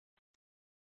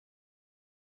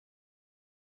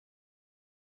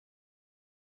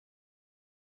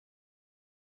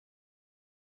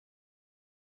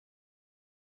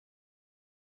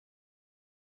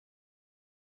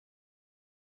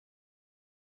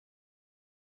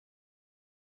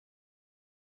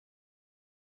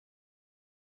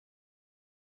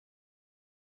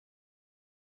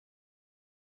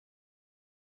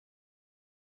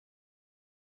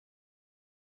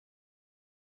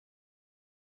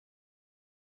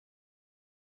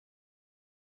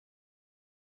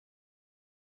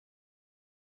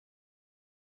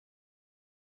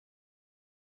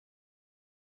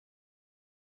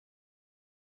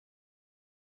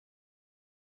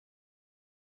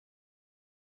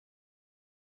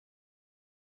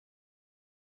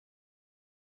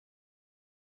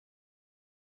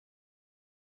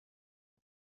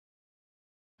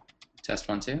Test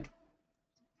one, two.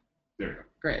 There you go.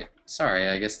 Great. Sorry,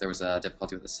 I guess there was a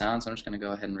difficulty with the sound, so I'm just going to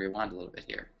go ahead and rewind a little bit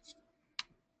here.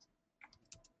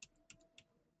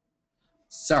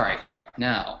 Sorry.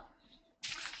 Now,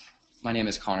 my name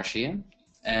is Connor Sheehan,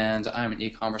 and I'm an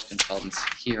e-commerce consultant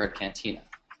here at Cantina.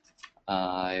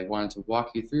 I wanted to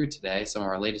walk you through today some of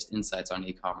our latest insights on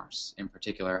e-commerce, in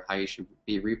particular how you should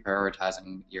be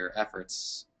reprioritizing your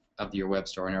efforts of your web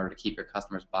store in order to keep your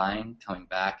customers buying, coming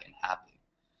back, and happy.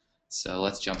 So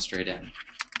let's jump straight in.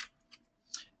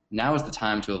 Now is the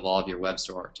time to evolve your web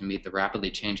store to meet the rapidly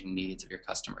changing needs of your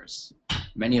customers.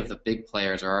 Many of the big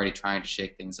players are already trying to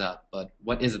shake things up, but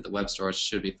what is it that web stores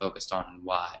should be focused on and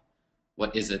why?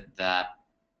 What is it that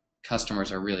customers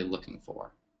are really looking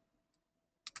for?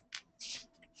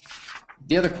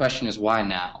 The other question is why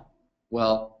now?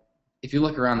 Well, if you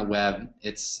look around the web,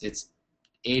 it's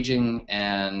aging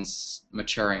and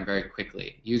maturing very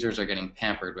quickly. Users are getting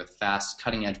pampered with fast,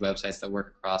 cutting-edge websites that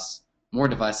work across more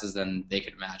devices than they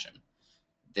could imagine.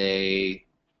 They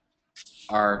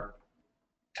are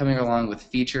coming along with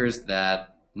features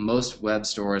that most web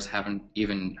stores haven't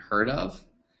even heard of,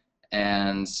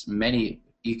 and many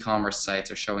e-commerce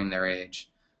sites are showing their age.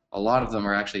 A lot of them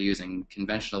are actually using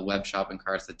conventional web shopping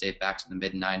carts that date back to the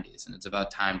mid-90s, and it's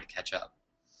about time to catch up.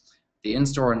 The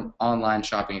in-store and online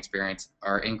shopping experience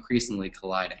are increasingly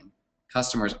colliding.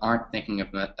 Customers aren't thinking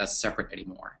of them as separate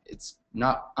anymore. It's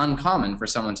not uncommon for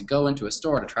someone to go into a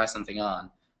store to try something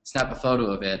on, snap a photo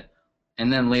of it,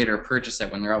 and then later purchase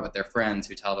it when they're out with their friends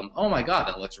who tell them, "Oh my God,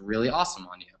 that looks really awesome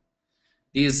on you."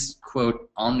 These,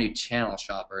 quote, omni-channel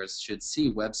shoppers should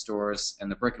see web stores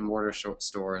and the brick-and-mortar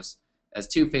stores as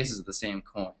two faces of the same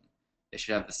coin. They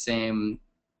should have the same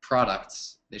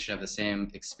products. They should have the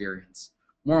same experience.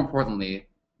 More importantly,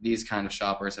 these kind of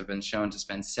shoppers have been shown to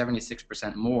spend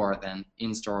 76% more than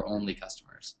in-store only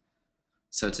customers.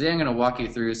 So today I'm going to walk you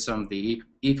through some of the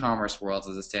e-commerce worlds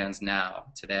as it stands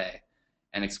now, today,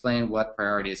 and explain what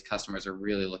priorities customers are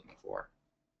really looking for.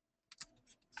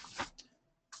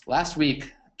 Last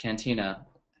week, Cantina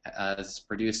has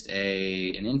produced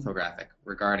an infographic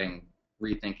regarding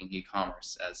rethinking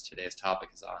e-commerce, as today's topic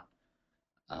is on.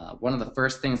 One of the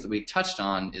first things that we touched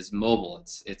on is mobile.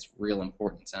 It's real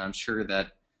important, and I'm sure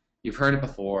that you've heard it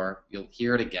before, you'll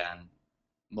hear it again.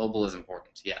 Mobile is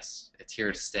important, yes. It's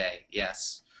here to stay,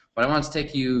 yes. But I want to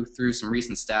take you through some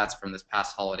recent stats from this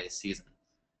past holiday season.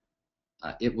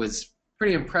 It was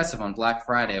pretty impressive on Black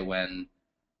Friday when,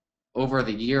 over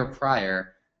the year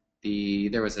prior,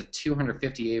 there was a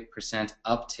 258%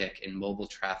 uptick in mobile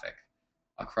traffic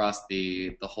across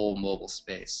the whole mobile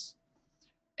space.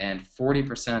 And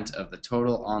 40% of the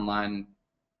total online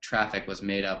traffic was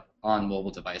made up on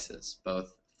mobile devices,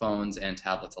 both phones and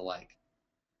tablets alike.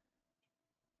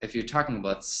 If you're talking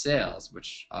about sales,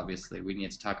 which obviously we need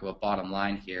to talk about bottom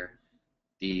line here,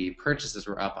 the purchases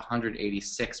were up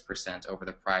 186% over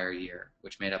the prior year,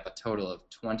 which made up a total of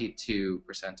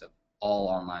 22% of all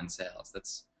online sales.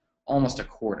 That's almost a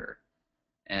quarter.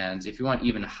 And if you want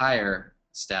even higher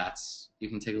stats, you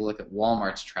can take a look at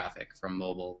Walmart's traffic from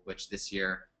mobile, which this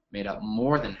year made up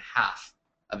more than half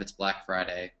of its Black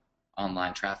Friday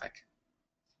online traffic.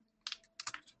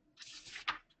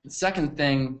 The second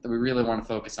thing that we really want to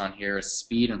focus on here is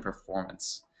speed and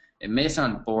performance. It may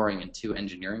sound boring and too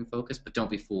engineering focused, but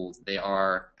don't be fooled. They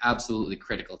are absolutely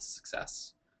critical to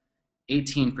success.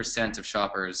 18% of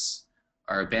shoppers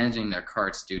are abandoning their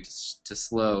carts due to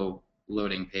slow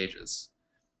loading pages.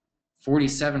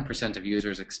 47% of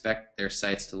users expect their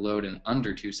sites to load in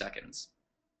under 2 seconds.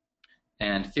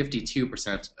 And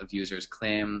 52% of users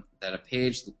claim that a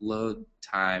page load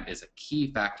time is a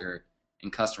key factor in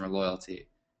customer loyalty.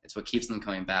 It's what keeps them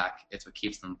coming back. It's what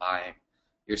keeps them buying.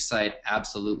 Your site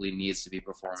absolutely needs to be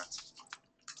performant.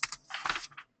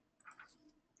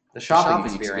 The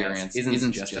shopping experience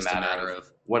isn't just a matter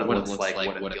of what it looks like,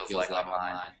 what it feels like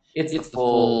online. It's the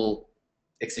full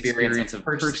experience of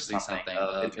purchasing something,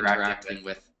 of interacting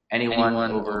with anyone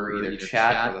over either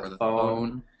chat or the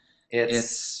phone.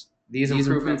 These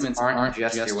improvements aren't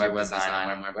just your web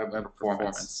design and web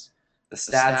performance. The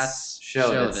stats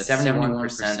show that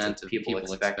 71% of people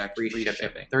expect free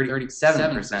shipping,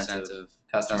 37% of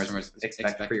customers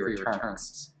expect free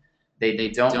returns. They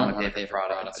don't want to pay for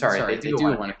products. They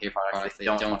do want to pay for products. They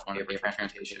don't want to pay for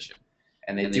transportation.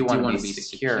 And they do want to be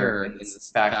secure in the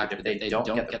fact that if they don't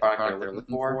get the product they're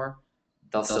looking for,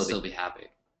 they'll still be happy.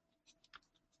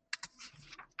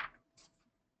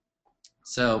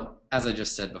 So, as I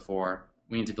just said before,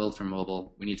 we need to build for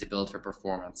mobile. We need to build for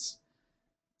performance.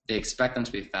 They expect them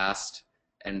to be fast,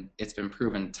 and it's been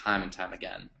proven time and time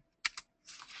again.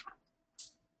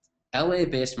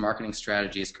 LA-based marketing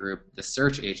strategies group, The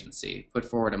Search Agency, put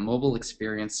forward a mobile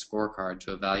experience scorecard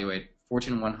to evaluate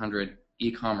Fortune 100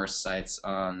 e-commerce sites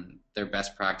on their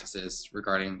best practices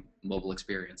regarding mobile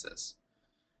experiences.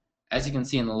 As you can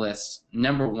see in the list,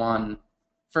 number one,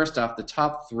 first off, the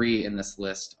top three in this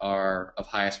list are of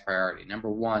highest priority. Number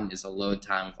one is a load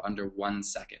time of under 1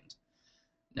 second.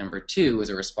 Number two is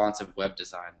a responsive web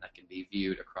design that can be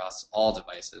viewed across all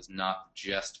devices, not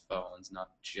just phones, not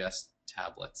just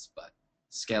tablets, but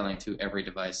scaling to every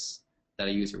device that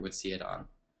a user would see it on.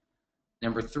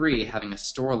 Number three, having a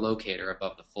store locator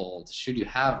above the fold. Should you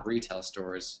have retail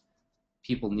stores,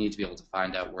 people need to be able to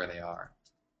find out where they are.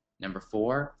 Number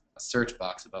four, a search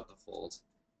box above the fold.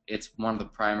 It's one of the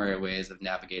primary ways of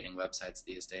navigating websites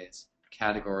these days.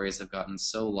 Categories have gotten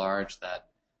so large that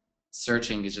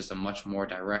searching is just a much more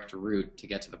direct route to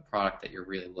get to the product that you're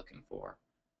really looking for.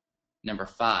 Number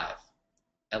five,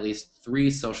 at least 3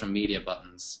 social media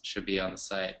buttons should be on the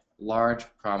site, large,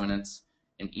 prominent,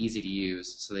 and easy to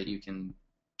use so that you can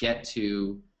get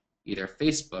to either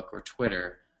Facebook or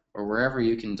Twitter or wherever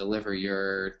you can deliver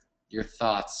your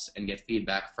thoughts and get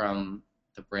feedback from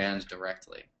the brand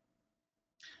directly.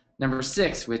 Number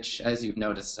 6, which as you've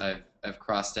noticed I've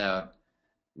crossed out,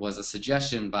 was a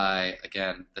suggestion by,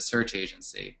 again, the search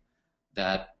agency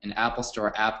that an Apple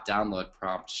Store app download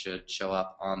prompt should show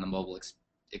up on the mobile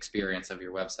experience of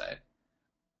your website.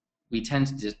 We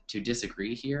tend to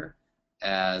disagree here,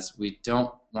 as we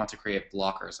don't want to create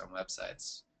blockers on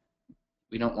websites.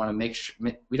 We don't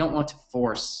want to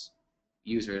force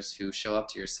users who show up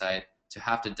to your site to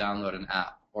have to download an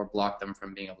app or block them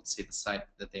from being able to see the site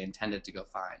that they intended to go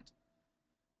find.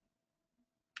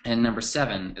 And number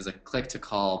 7 is a click to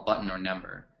call button or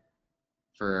number.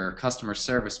 For customer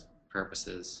service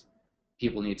purposes,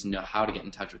 people need to know how to get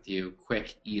in touch with you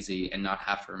quick, easy, and not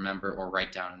have to remember or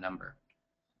write down a number.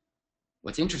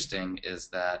 What's interesting is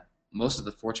that most of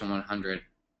the Fortune 100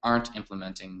 aren't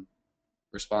implementing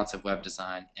responsive web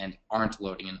design and aren't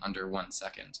loading in under 1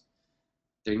 second.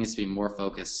 There needs to be more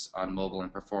focus on mobile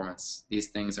and performance. These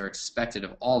things are expected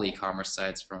of all e-commerce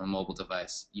sites from a mobile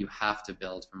device. You have to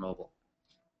build for mobile.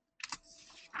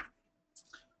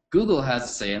 Google has a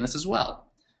say in this as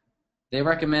well. They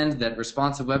recommend that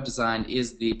responsive web design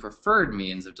is the preferred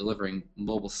means of delivering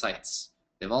mobile sites.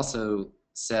 They've also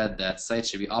said that sites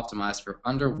should be optimized for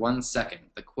under 1 second.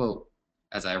 The quote,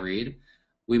 as I read,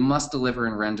 "We must deliver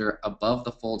and render above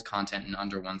the fold content in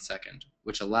under 1 second,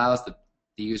 which allows the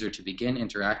user to begin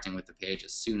interacting with the page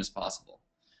as soon as possible."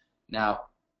 Now,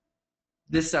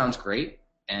 this sounds great,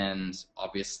 and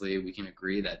obviously we can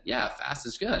agree that, yeah, fast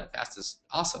is good, fast is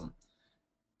awesome.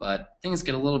 But things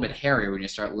get a little bit hairier when you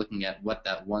start looking at what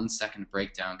that 1 second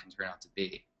breakdown can turn out to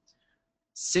be.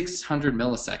 600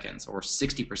 milliseconds, or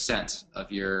 60%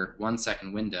 of your 1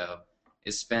 second window,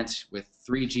 is spent with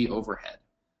 3G overhead.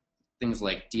 Things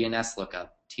like DNS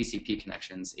lookup, TCP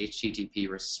connections, HTTP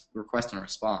request and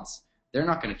response, they're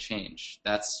not going to change.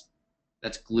 That's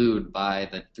glued by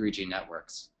the 3G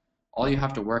networks. All you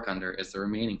have to work under is the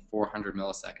remaining 400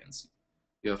 milliseconds.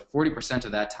 You have 40%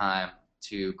 of that time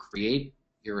to create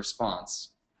your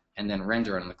response and then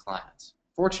render it on the client.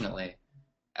 Fortunately,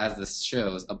 as this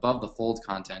shows, above the fold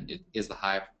content is the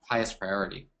highest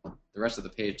priority. The rest of the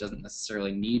page doesn't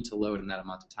necessarily need to load in that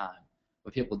amount of time,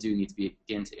 but people do need to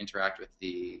begin to interact with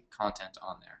the content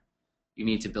on there. You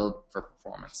need to build for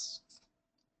performance.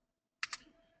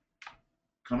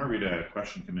 Connor, read a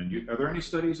question come in. Are there any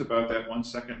studies about that 1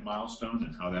 second milestone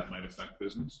and how that might affect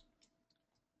business?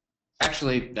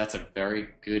 Actually, that's a very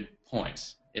good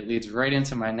point. It leads right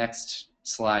into my next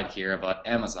slide here about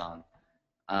Amazon.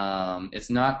 It's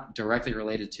not directly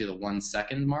related to the 1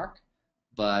 second mark,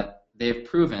 but they've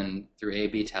proven through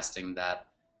A/B testing that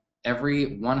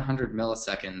every 100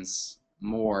 milliseconds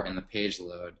more in the page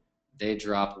load, they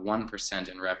drop 1%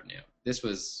 in revenue. This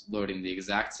was loading the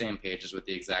exact same pages with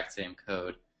the exact same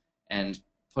code and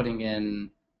putting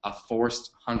in a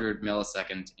forced 100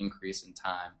 millisecond increase in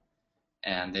time,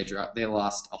 and they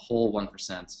lost a whole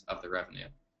 1% of the revenue.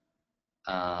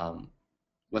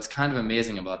 What's kind of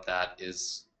amazing about that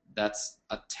is that's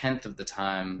 1/10 of the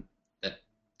time that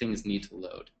things need to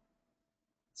load.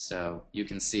 So you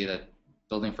can see that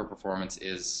building for performance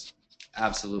is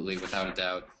absolutely, without a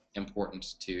doubt,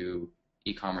 important to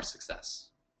e-commerce success.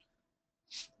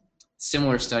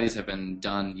 Similar studies have been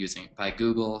done by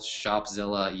Google,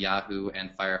 Shopzilla, Yahoo,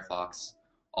 and Firefox,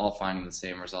 all finding the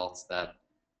same results, that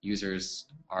users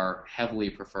are heavily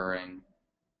preferring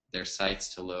their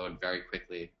sites to load very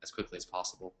quickly, as quickly as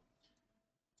possible.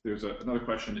 There's another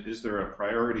question. Is there a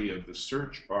priority of the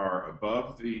search bar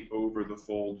above the over the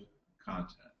fold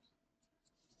content?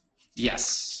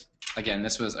 Yes. again,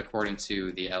 this was according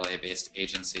to the LA-based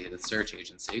agency, the search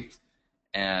agency,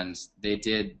 and they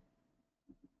did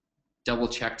double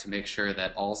check to make sure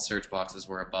that all search boxes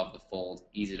were above the fold,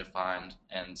 easy to find,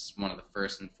 and one of the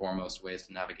first and foremost ways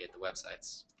to navigate the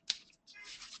websites.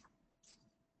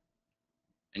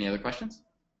 Any other questions?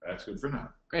 That's good for now.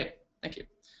 Great, thank you.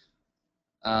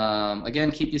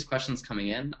 Again, keep these questions coming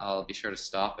in. I'll be sure to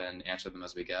stop and answer them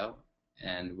as we go,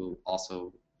 and we'll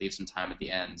also leave some time at the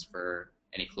end for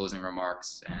any closing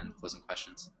remarks and closing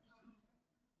questions.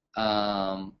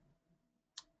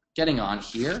 Getting on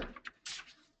here,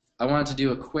 I wanted to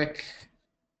do a quick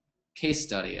case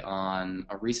study on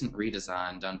a recent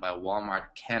redesign done by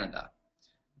Walmart Canada.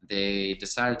 They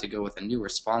decided to go with a new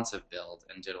responsive build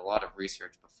and did a lot of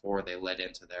research before they led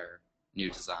into their new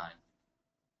design.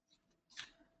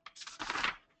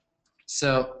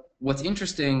 So what's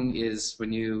interesting is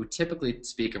when you typically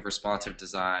speak of responsive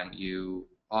design, you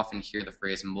often hear the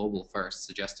phrase mobile first,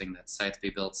 suggesting that sites be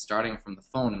built starting from the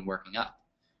phone and working up.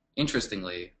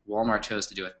 Interestingly, Walmart chose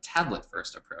to do a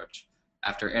tablet-first approach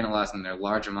after analyzing their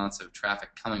large amounts of traffic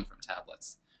coming from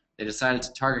tablets. They decided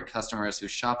to target customers who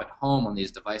shop at home on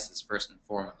these devices first and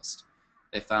foremost.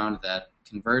 They found that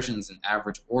conversions and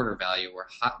average order value were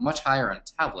much higher on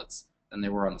tablets than they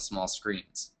were on the small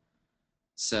screens.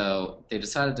 So they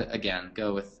decided to, again,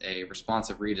 go with a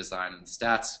responsive redesign, and the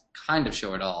stats kind of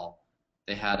show it all.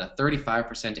 They had a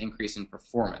 35% increase in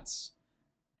performance,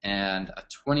 and a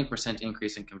 20%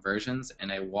 increase in conversions,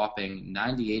 and a whopping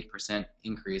 98%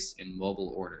 increase in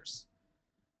mobile orders.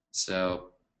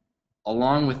 So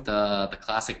along with the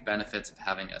classic benefits of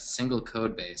having a single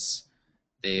code base,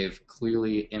 they've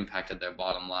clearly impacted their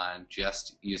bottom line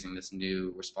just using this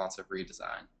new responsive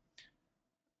redesign.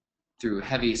 Through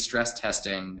heavy stress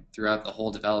testing throughout the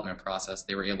whole development process,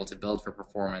 they were able to build for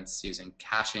performance using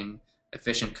caching,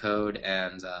 efficient code,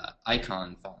 and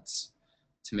icon fonts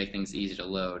to make things easy to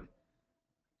load.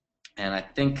 And I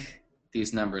think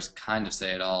these numbers kind of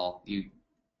say it all.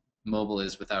 Mobile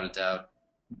is, without a doubt,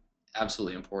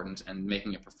 absolutely important, and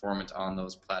making it performant on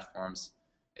those platforms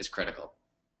is critical.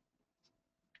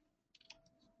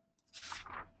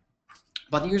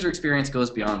 But the user experience goes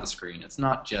beyond the screen. It's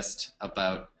not just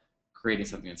about creating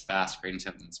something that's fast, creating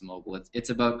something that's mobile. It's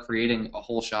about creating a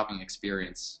whole shopping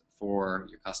experience for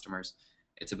your customers.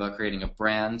 It's about creating a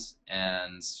brand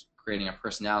and creating a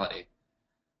personality.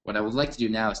 What I would like to do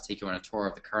now is take you on a tour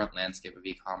of the current landscape of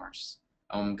e-commerce.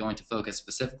 I'm going to focus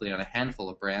specifically on a handful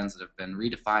of brands that have been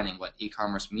redefining what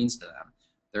e-commerce means to them.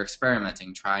 They're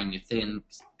experimenting, trying new things,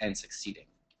 and succeeding.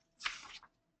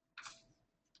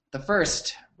 The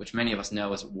first, which many of us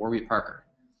know, is Warby Parker.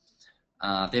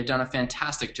 They've done a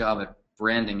fantastic job at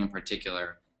branding in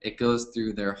particular. It goes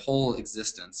through their whole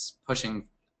existence, pushing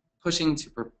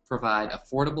to provide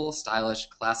affordable, stylish,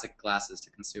 classic glasses to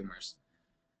consumers.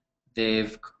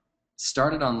 They've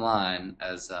started online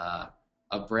as a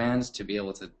brand to be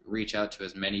able to reach out to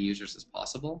as many users as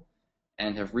possible,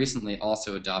 and have recently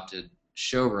also adopted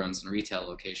showrooms and retail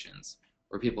locations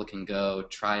where people can go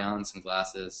try on some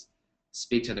glasses,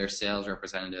 speak to their sales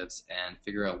representatives, and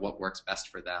figure out what works best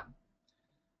for them.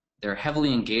 They're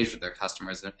heavily engaged with their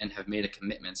customers and have made a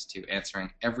commitment to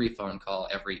answering every phone call,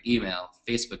 every email,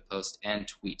 Facebook post, and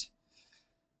tweet.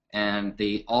 And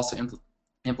they also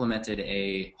implemented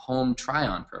a home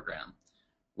try-on program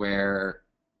where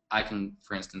I can,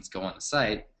 for instance, go on the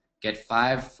site, get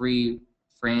 5 free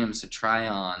frames to try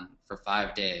on for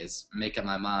 5 days, make up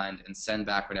my mind, and send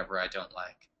back whatever I don't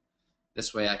like.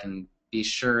 This way I can be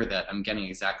sure that I'm getting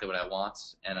exactly what I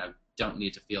want, and I don't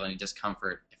need to feel any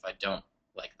discomfort if I don't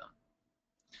like them.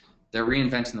 They're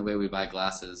reinventing the way we buy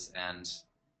glasses, and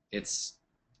it's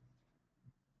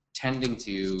tending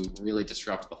to really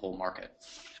disrupt the whole market.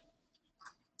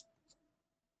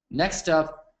 Next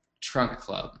up, Trunk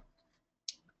Club.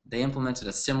 They implemented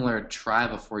a similar try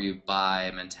before you buy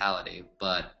mentality,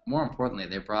 but more importantly,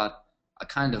 they brought a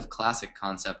kind of classic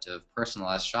concept of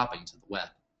personalized shopping to the web,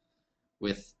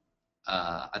 with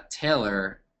a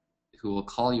tailor who will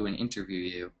call you and interview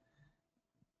you.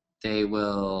 They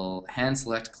will hand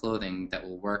select clothing that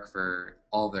will work for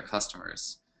all of their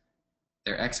customers.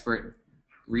 Their expert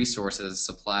resources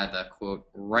supply the, quote,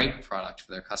 right product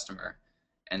for their customer,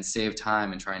 and save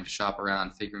time in trying to shop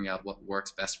around, figuring out what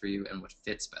works best for you and what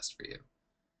fits best for you.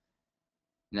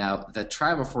 Now, the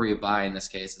try before you buy in this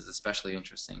case is especially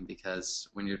interesting because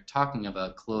when you're talking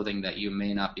about clothing that you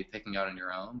may not be picking out on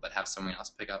your own but have someone else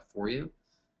pick out for you,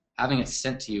 having it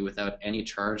sent to you without any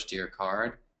charge to your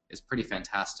card is pretty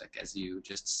fantastic, as you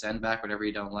just send back whatever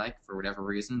you don't like for whatever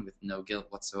reason with no guilt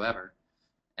whatsoever.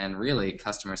 And really,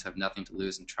 customers have nothing to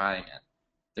lose in trying it.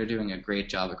 They're doing a great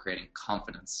job of creating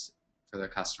confidence for their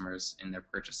customers in their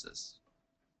purchases.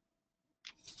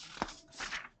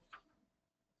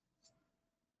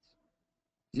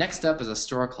 Next up is a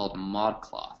store called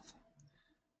ModCloth.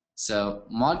 So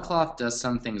ModCloth does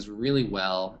some things really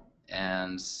well,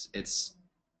 and it's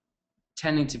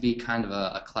tending to be kind of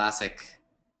a classic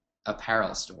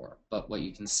apparel store. But what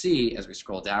you can see as we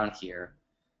scroll down here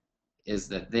is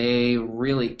that they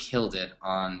really killed it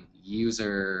on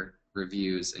user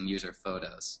reviews and user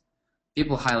photos.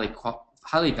 People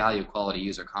highly value quality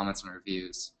user comments and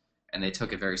reviews, and they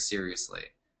took it very seriously.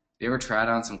 If you ever tried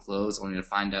on some clothes only to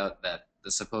find out that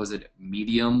the supposed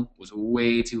medium was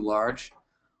way too large,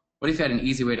 what if you had an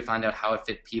easy way to find out how it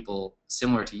fit people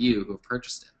similar to you who have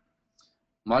purchased it?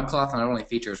 ModCloth not only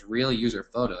features real user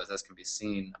photos, as can be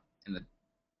seen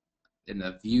in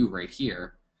the view right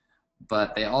here,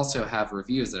 but they also have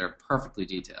reviews that are perfectly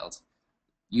detailed.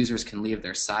 Users can leave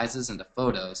their sizes into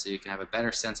photos so you can have a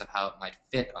better sense of how it might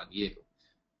fit on you.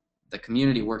 The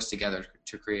community works together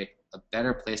to create a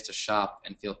better place to shop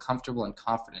and feel comfortable and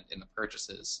confident in the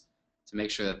purchases to make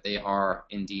sure that they are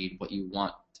indeed what you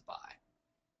want to buy.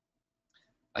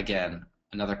 Again,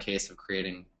 another case of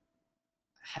creating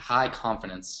high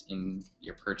confidence in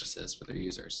your purchases for their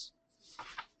users.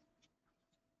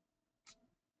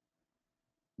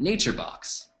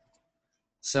 NatureBox.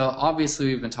 So obviously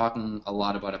we've been talking a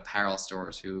lot about apparel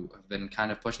stores who have been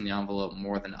kind of pushing the envelope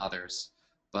more than others,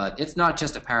 but it's not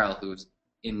just apparel who's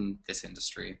in this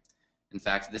industry. In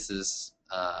fact, this is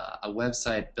a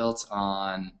website built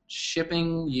on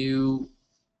shipping you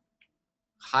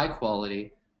high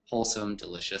quality, wholesome,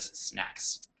 delicious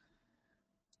snacks.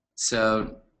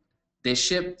 So they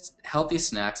ship healthy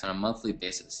snacks on a monthly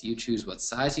basis. You choose what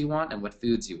size you want and what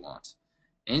foods you want.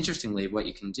 And interestingly, what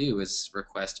you can do is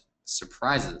request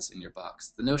surprises in your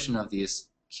box. The notion of these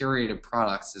curated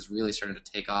products is really starting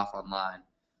to take off online.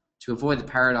 To avoid the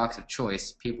paradox of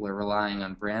choice, people are relying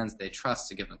on brands they trust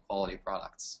to give them quality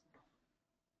products.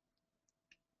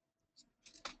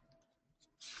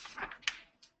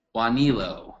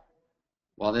 Wanilo.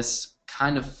 While this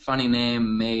kind of funny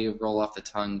name may roll off the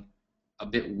tongue a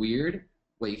bit weird,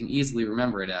 what you can easily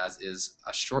remember it as is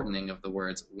a shortening of the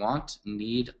words want,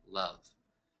 need, love.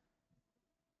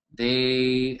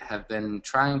 They have been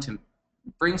trying to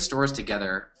bring stores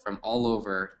together from all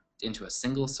over into a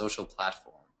single social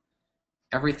platform.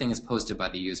 Everything is posted by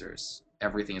the users.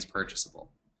 Everything is purchasable.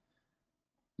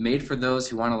 Made for those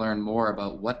who want to learn more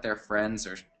about what their friends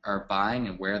are buying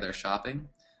and where they're shopping.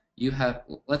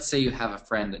 Let's say you have a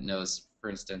friend that knows, for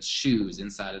instance, shoes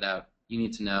inside and out. You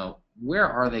need to know, where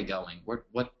are they going?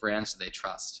 What brands do they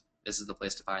trust? This is the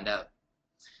place to find out.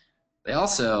 They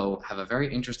also have a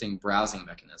very interesting browsing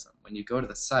mechanism. When you go to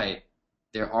the site,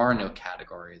 there are no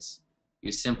categories.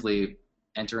 You simply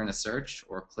enter in a search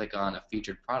or click on a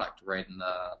featured product right in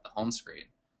the home screen.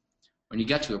 When you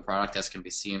get to a product, as can be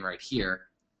seen right here,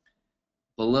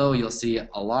 below you'll see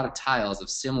a lot of tiles of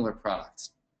similar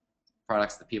products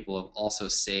that people have also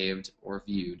saved or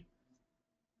viewed.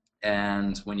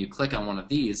 And when you click on one of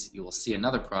these, you will see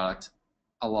another product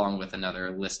along with another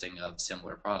listing of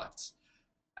similar products.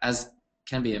 As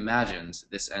can be imagined,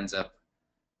 this ends up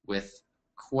with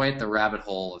quite the rabbit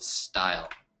hole of style.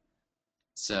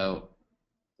 So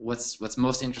what's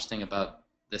most interesting about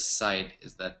this site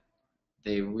is that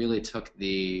they really took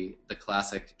the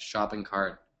classic shopping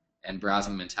cart and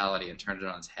browsing mentality and turned it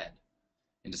on its head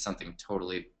into something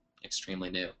totally extremely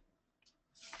new.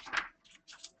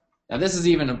 Now this is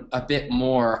even a bit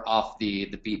more off the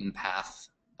beaten path,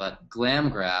 but Glam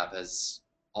Grab has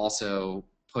also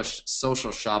pushed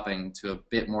social shopping to a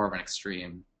bit more of an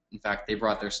extreme. In fact, they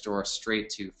brought their store straight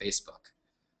to Facebook.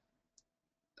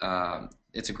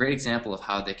 It's a great example of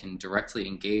how they can directly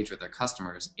engage with their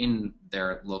customers in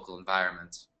their local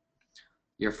environment.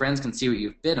 Your friends can see what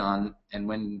you've bid on, and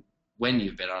when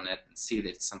you've bid on it, and see that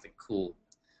it's something cool.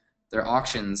 Their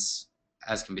auctions,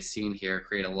 as can be seen here,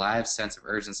 create a live sense of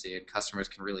urgency, and customers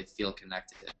can really feel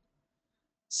connected.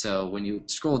 So when you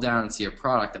scroll down and see a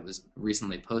product that was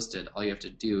recently posted, all you have to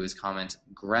do is comment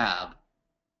grab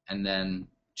and then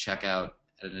check out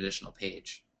an additional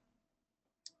page.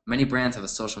 Many brands have a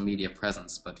social media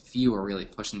presence, but few are really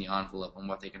pushing the envelope on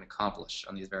what they can accomplish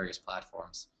on these various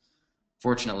platforms.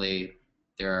 Fortunately,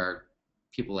 there are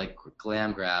people like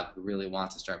Glam Grab who really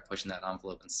want to start pushing that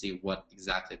envelope and see what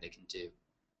exactly they can do.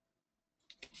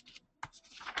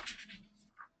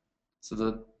 So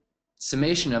the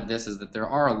summation of this is that there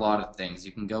are a lot of things.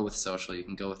 You can go with social, you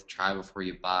can go with try before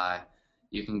you buy,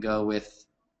 you can go with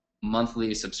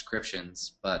monthly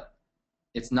subscriptions, but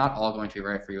it's not all going to be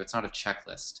right for you. It's not a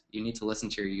checklist. You need to listen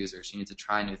to your users. You need to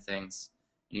try new things.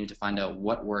 You need to find out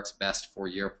what works best for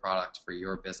your product, for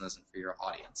your business, and for your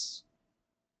audience.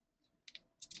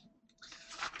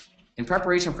 In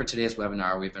preparation for today's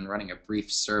webinar, we've been running a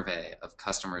brief survey of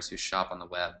customers who shop on the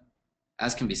web.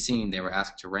 As can be seen, they were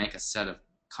asked to rank a set of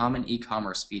common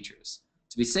e-commerce features.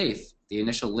 To be safe, the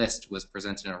initial list was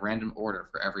presented in a random order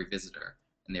for every visitor,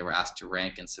 and they were asked to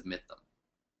rank and submit them.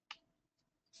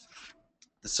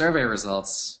 The survey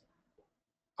results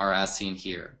are as seen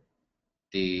here.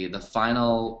 The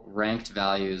final ranked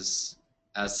values,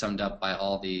 as summed up by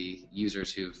all the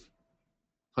users who've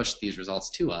pushed these results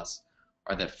to us,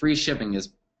 are that free shipping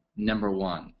is number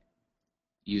 1.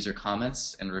 User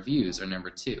comments and reviews are number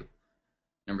 2.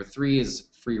 Number 3 is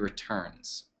free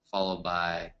returns, followed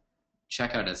by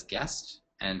checkout as guest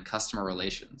and customer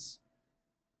relations.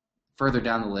 Further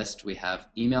down the list, we have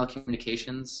email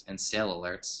communications and sale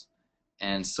alerts,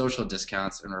 and social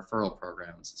discounts and referral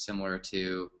programs, similar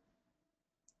to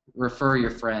refer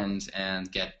your friend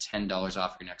and get $10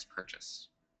 off your next purchase.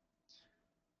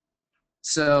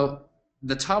 So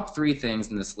the top 3 things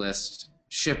in this list,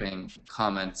 shipping,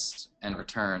 comments, and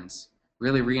returns,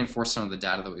 really reinforce some of the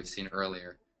data that we've seen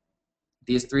earlier.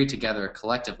 These 3 together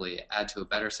collectively add to a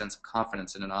better sense of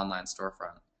confidence in an online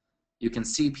storefront. You can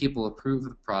see people approve of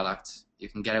the product, you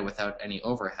can get it without any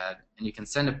overhead, and you can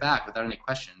send it back without any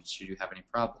questions should you have any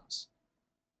problems.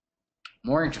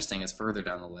 More interesting is further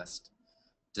down the list.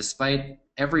 Despite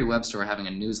every web store having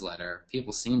a newsletter,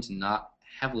 people seem to not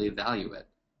heavily value it.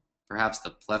 Perhaps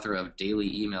the plethora of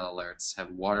daily email alerts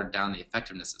have watered down the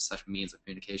effectiveness of such means of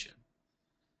communication.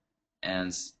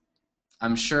 And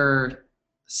I'm sure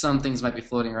some things might be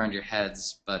floating around your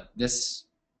heads, but this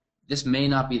may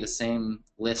not be the same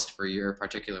list for your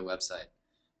particular website.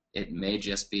 It may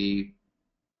just be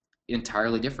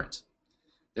entirely different.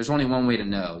 There's only one way to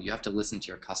know. You have to listen to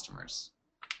your customers.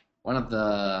 One of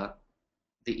the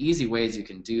easy ways you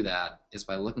can do that is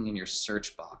by looking in your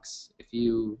search box. If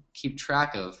you keep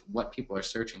track of what people are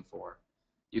searching for,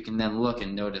 you can then look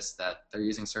and notice that they're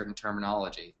using certain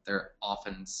terminology. They're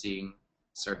often seeing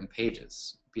certain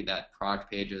pages, be that product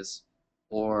pages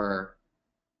or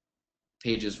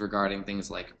pages regarding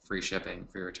things like free shipping,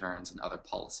 free returns, and other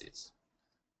policies.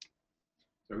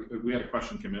 So we had a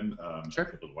question come in Sure.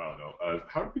 a little while ago.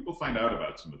 How do people find out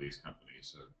about some of these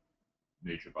companies,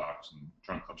 NatureBox and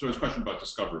Trunk Club? So it's a question about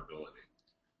discoverability,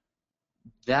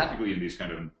 particularly in these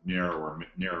kind of narrower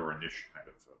niche kind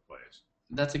of plays.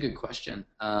 That's a good question.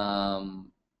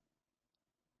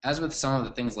 As with some of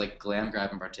the things like Glam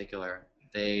Grab in particular,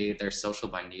 they're social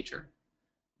by nature.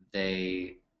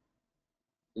 They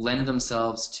lend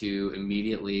themselves to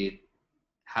immediately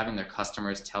having their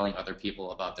customers telling other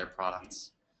people about their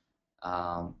products.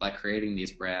 By creating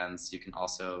these brands, you can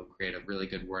also create a really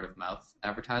good word-of-mouth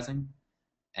advertising,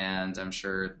 and I'm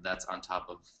sure that's on top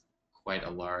of quite a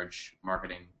large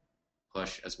marketing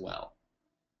push as well.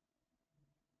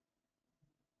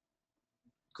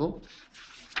 Cool.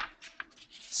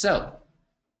 So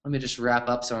let me just wrap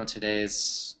up some of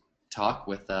today's talk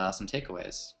with some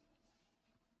takeaways.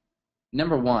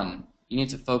 Number 1, you need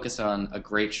to focus on a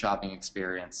great shopping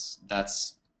experience.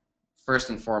 That's first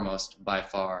and foremost by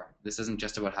far. This isn't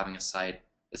just about having a site.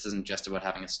 This isn't just about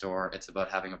having a store. It's about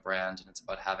having a brand, and it's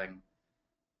about having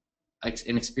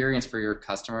an experience for your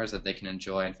customers that they can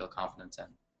enjoy and feel confident in.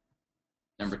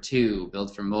 Number 2,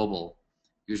 build for mobile.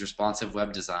 Use responsive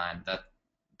web design. That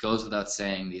goes without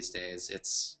saying these days.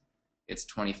 It's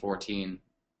 2014,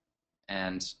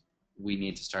 and we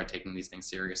need to start taking these things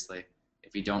seriously.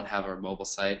 If you don't have a mobile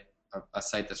site, a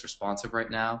site that's responsive right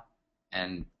now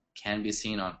and can be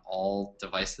seen on all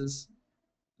devices,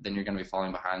 then you're going to be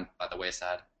falling behind by the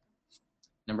wayside.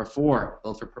 Number 3,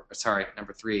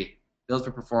 build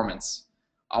for performance.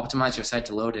 Optimize your site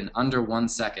to load in under 1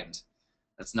 second.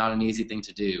 That's not an easy thing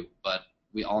to do, but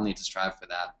we all need to strive for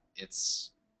that.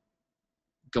 It's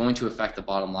going to affect the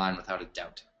bottom line without a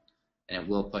doubt, and it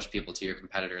will push people to your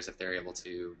competitors if they're able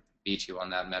to beat you on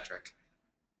that metric.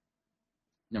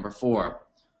 Number 4,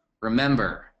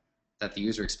 remember that the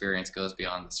user experience goes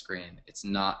beyond the screen. It's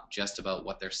not just about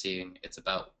what they're seeing. It's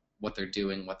about what they're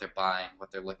doing, what they're buying,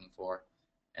 what they're looking for.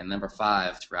 And number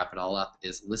 5, to wrap it all up,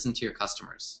 is listen to your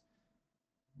customers.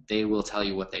 They will tell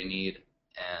you what they need,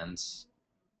 and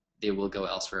they will go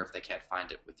elsewhere if they can't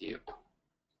find it with you.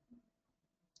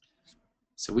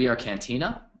 So we are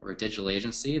Cantina. We're a digital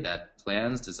agency that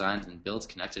plans, designs, and builds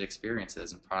connected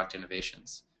experiences and product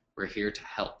innovations. We're here to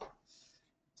help.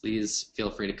 Please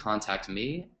feel free to contact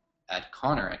me at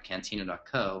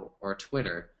connor@cantina.co or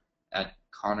Twitter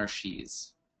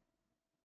 @ConnorShees.